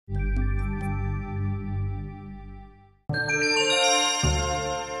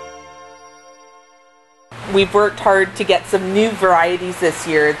we've worked hard to get some new varieties this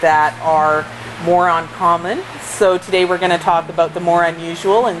year that are more uncommon. So today we're going to talk about the more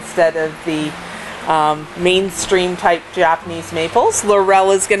unusual instead of the mainstream type Japanese maples.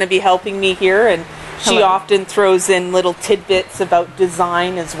 Laurelle is going to be helping me here, and she Hello. often throws in little tidbits about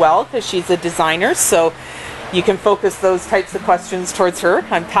design as well because she's a designer, so you can focus those types of questions towards her.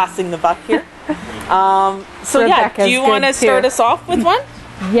 I'm passing the buck here. So yeah, do you want to start us off with one?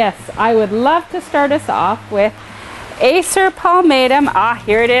 Yes, I would love to start us off with Acer palmatum.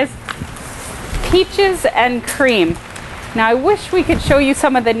 Here it is. Peaches and cream. Now I wish we could show you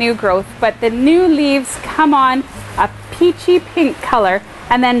some of the new growth, but the new leaves come on a peachy pink color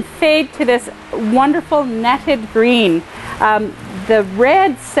and then fade to this wonderful netted green. The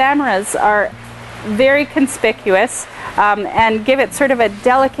red samaras are very conspicuous and give it sort of a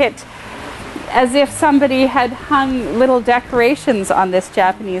delicate, as if somebody had hung little decorations on this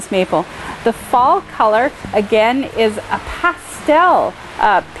Japanese maple. The fall color again is a pastel,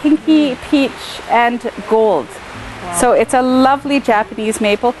 pinky peach and gold. Wow. So it's a lovely Japanese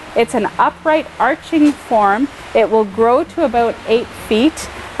maple. It's an upright arching form. It will grow to about 8 feet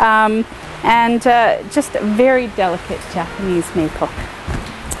and just a very delicate Japanese maple.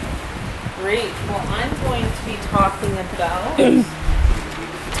 Great. Well, I'm going to be talking about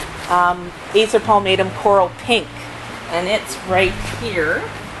Acer palmatum coral pink, and it's right here.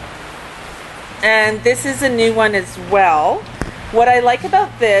 And this is a new one as well. What I like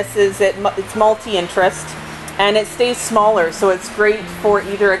about this is that it's multi-interest and it stays smaller, so it's great for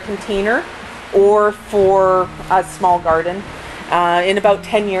either a container or for a small garden. In about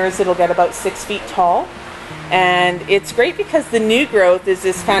 10 years it'll get about 6 feet tall, and it's great because the new growth is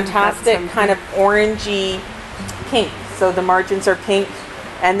this fantastic kind of orangey pink, so the margins are pink,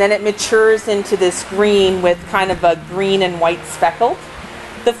 and then it matures into this green with kind of a green and white speckled.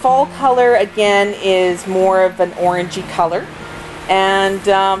 The fall color again is more of an orangey color, and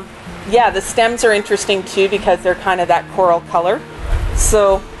yeah, the stems are interesting too because they're kind of that coral color.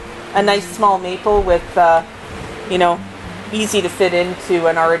 So a nice small maple with you know, easy to fit into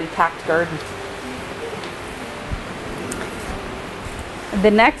an already packed garden.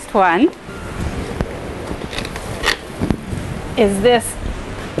 The next one is this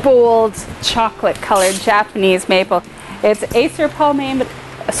bold chocolate colored Japanese maple. It's Acer palmatum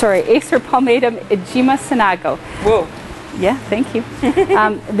Ijima Sanago. Whoa. Yeah, thank you.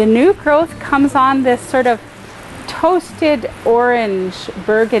 The new growth comes on this sort of toasted orange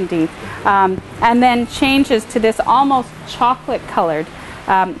burgundy and then changes to this almost chocolate colored.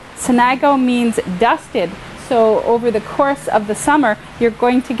 Sanago means dusted, so over the course of the summer you're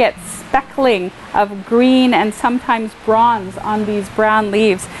going to get speckling of green and sometimes bronze on these brown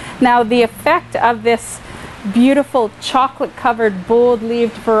leaves. Now the effect of this beautiful chocolate covered bold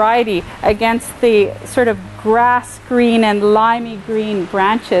leaved variety against the sort of grass green and limey green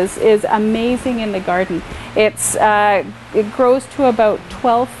branches is amazing in the garden. It grows to about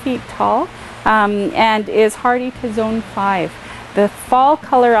 12 feet tall and is hardy to zone 5. The fall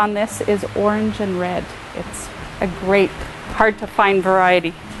color on this is orange and red. It's a great, hard to find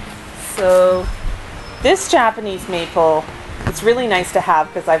variety. So this Japanese maple, it's really nice to have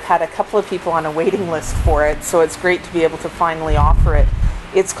because I've had a couple of people on a waiting list for it, so it's great to be able to finally offer it.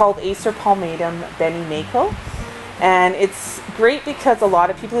 It's called Acer palmatum Benimako, and it's great because a lot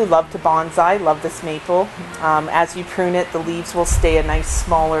of people who love to bonsai love this maple. As you prune it, the leaves will stay a nice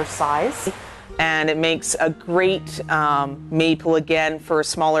smaller size, and it makes a great maple again for a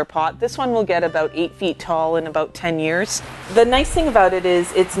smaller pot. This one will get about 8 feet tall in about 10 years. The nice thing about it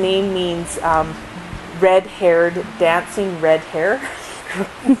is its name means red-haired, dancing red hair.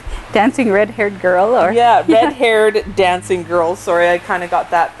 Dancing red-haired girl, or yeah, red-haired dancing girl. Sorry, I kind of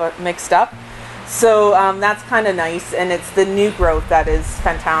got that mixed up. So that's kind of nice, and it's the new growth that is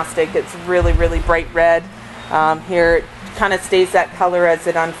fantastic. It's really, really bright red. Here it kind of stays that color as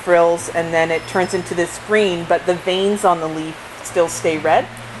it unfrills, and then it turns into this green, but the veins on the leaf still stay red.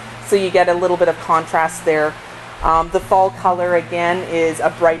 So you get a little bit of contrast there. The fall color again is a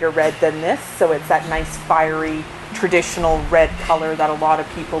brighter red than this, so it's that nice fiery traditional red color that a lot of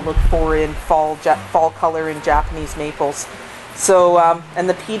people look for in fall color in Japanese maples. So and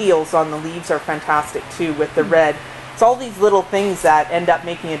the petials on the leaves are fantastic too with the red. It's all these little things that end up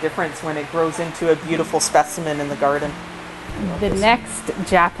making a difference when it grows into a beautiful specimen in the garden. The next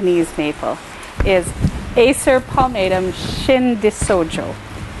Japanese maple is Acer palmatum Shindisojo.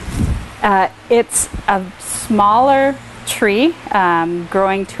 It's a smaller tree,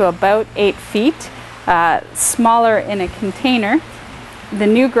 growing to about 8 feet, smaller in a container. The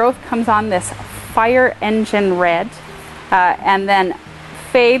new growth comes on this fire engine red and then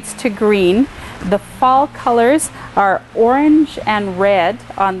fades to green. The fall colors are orange and red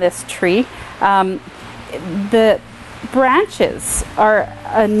on this tree. The branches are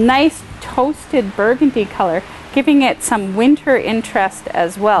a nice toasted burgundy color, giving it some winter interest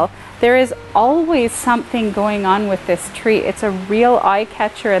as well. There is always something going on with this tree. It's a real eye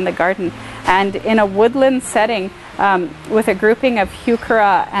catcher in the garden, and in a woodland setting with a grouping of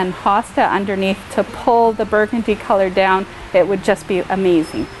heuchera and hosta underneath to pull the burgundy color down, it would just be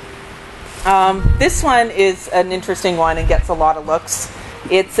amazing. This one is an interesting one and gets a lot of looks.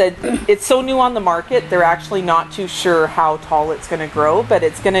 It's so new on the market, they're actually not too sure how tall it's going to grow, but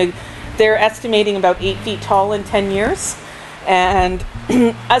they're estimating about 8 feet tall in 10 years. And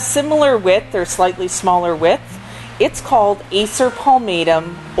a similar width, or slightly smaller width. It's called Acer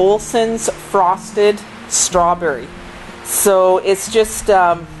palmatum Olson's Frosted Strawberry. So it's just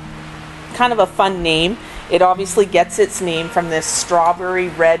kind of a fun name. It obviously gets its name from this strawberry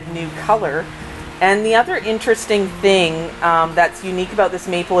red new color. And the other interesting thing that's unique about this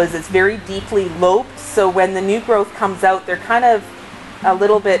maple is it's very deeply lobed. So when the new growth comes out, they're kind of a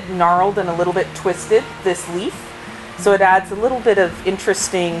little bit gnarled and a little bit twisted, this leaf. So it adds a little bit of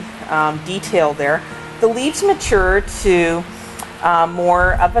interesting detail there. The leaves mature to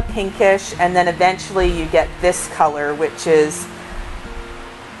more of a pinkish, and then eventually you get this color, which is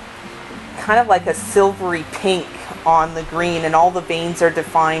kind of like a silvery pink on the green, and all the veins are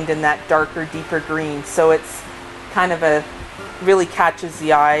defined in that darker, deeper green. So it's kind of really catches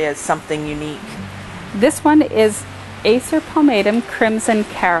the eye as something unique. This one is Acer palmatum Crimson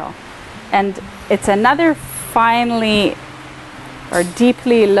Carol, and it's another finely or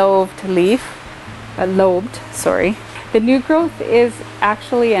deeply lobed leaf, The new growth is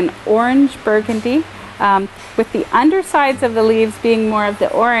actually an orange burgundy, with the undersides of the leaves being more of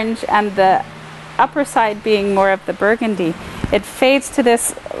the orange and the upper side being more of the burgundy. It fades to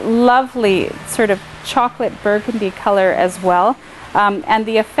this lovely sort of chocolate burgundy color as well. And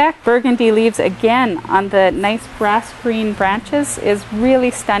the effect burgundy leaves again on the nice grass green branches is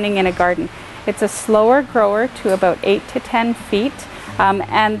really stunning in a garden. It's a slower grower to about 8 to 10 feet.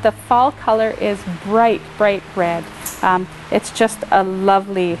 And the fall color is bright red. It's just a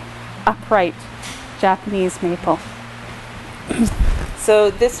lovely, upright Japanese maple. So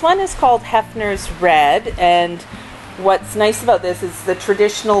this one is called Hefner's Red, and what's nice about this is the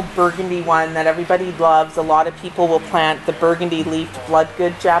traditional burgundy one that everybody loves. A lot of people will plant the burgundy leafed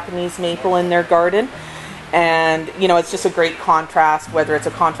bloodgood Japanese maple in their garden. And, you know, it's just a great contrast, whether it's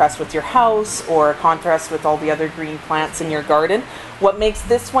a contrast with your house or a contrast with all the other green plants in your garden. What makes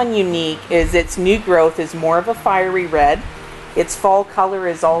this one unique is its new growth is more of a fiery red. Its fall color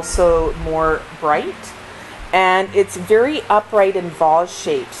is also more bright. And it's very upright and vase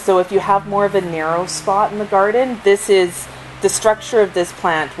shaped. So if you have more of a narrow spot in the garden, the structure of this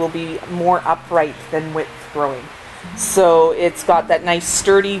plant will be more upright than width growing. So it's got that nice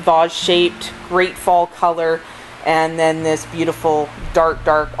sturdy vase shaped, great fall color, and then this beautiful dark,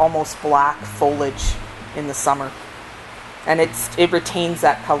 almost black foliage in the summer. And it retains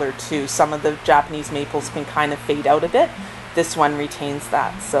that color too. Some of the Japanese maples can kind of fade out a bit. This one retains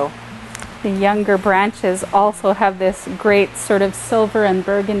that. So the younger branches also have this great sort of silver and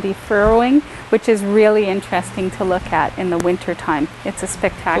burgundy furrowing, which is really interesting to look at in the winter time. It's a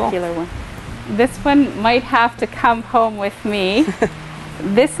spectacular one. This one might have to come home with me.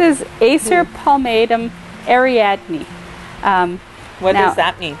 This is Acer palmatum Ariadne. What does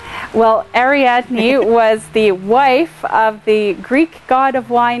that mean? Well, Ariadne was the wife of the Greek god of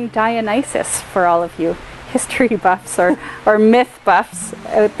wine Dionysus, for all of you history buffs or myth buffs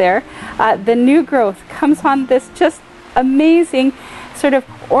out there. The new growth comes on this just amazing sort of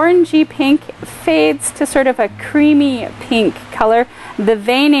orangey pink, fades to sort of a creamy pink color. The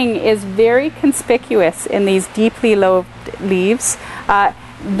veining is very conspicuous in these deeply lobed leaves.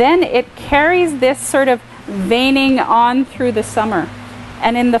 Then it carries this sort of veining on through the summer.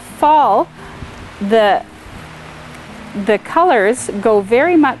 And in the fall, the colors go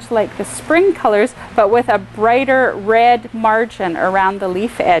very much like the spring colors, but with a brighter red margin around the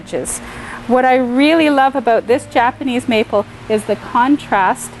leaf edges. What I really love about this Japanese maple is the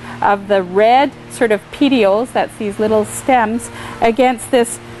contrast of the red sort of petioles, that's these little stems, against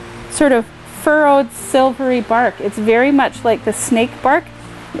this sort of furrowed silvery bark. It's very much like the snake bark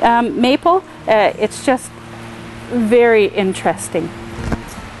maple. It's just very interesting.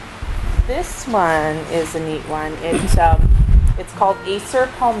 This one is a neat one. It's called Acer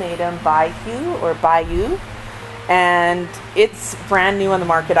palmatum Bayou, and it's brand new on the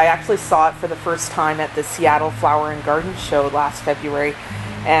market. I actually saw it for the first time at the Seattle Flower and Garden Show last February,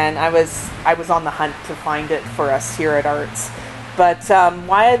 and I was on the hunt to find it for us here at Arts. But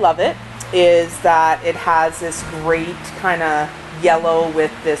why I love it is that it has this great kind of yellow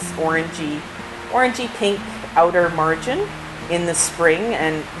with this orangey pink outer margin in the spring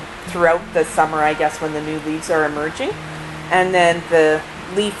and throughout the summer, I guess, when the new leaves are emerging. And then the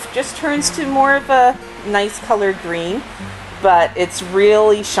leaf just turns to more of a nice colored green, but it's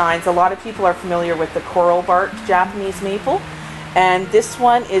really shines. A lot of people are familiar with the coral bark Japanese maple, and this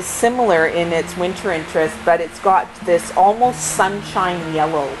one is similar in its winter interest, but it's got this almost sunshine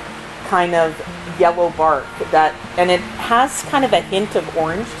yellow kind of yellow bark and it has kind of a hint of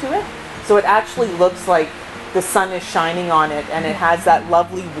orange to it, so it actually looks like the sun is shining on it, and it has that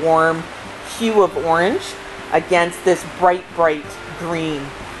lovely warm hue of orange against this bright green.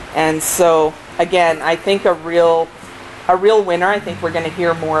 And so again, I think a real winner. I think we're going to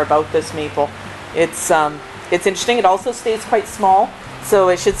hear more about this maple. It's interesting. It also stays quite small, so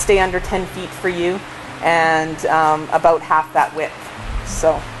it should stay under 10 feet for you, and about half that width.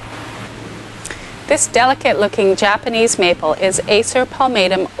 So this delicate looking Japanese maple is Acer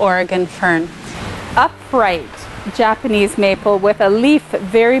palmatum Oregon fern. Upright Japanese maple with a leaf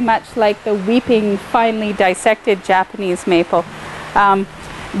very much like the weeping, finely dissected Japanese maple.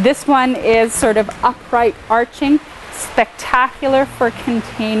 This one is sort of upright arching, spectacular for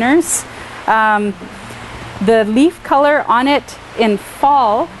containers. The leaf color on it in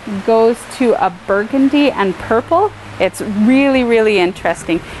fall goes to a burgundy and purple. It's really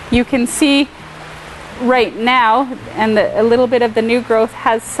interesting. You can see right now, and a little bit of the new growth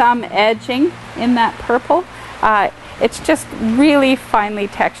has some edging in that purple. It's just really finely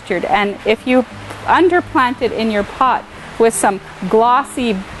textured, and if you underplant it in your pot with some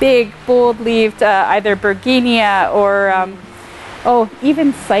glossy, big, bold-leaved either Bergenia or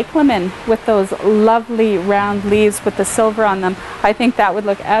even cyclamen with those lovely round leaves with the silver on them, I think that would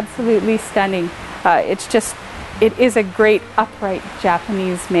look absolutely stunning. It is a great upright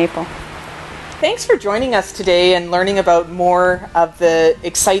Japanese maple. Thanks for joining us today and learning about more of the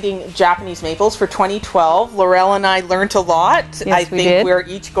exciting Japanese maples for 2012. Laurelle and I learned a lot. Yes, I think we're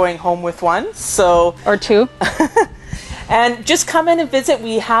each going home with one. So or two. And just come in and visit.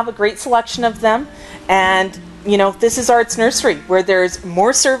 We have a great selection of them. And, you know, this is Arts Nursery, where there's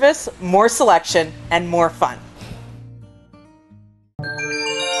more service, more selection, and more fun.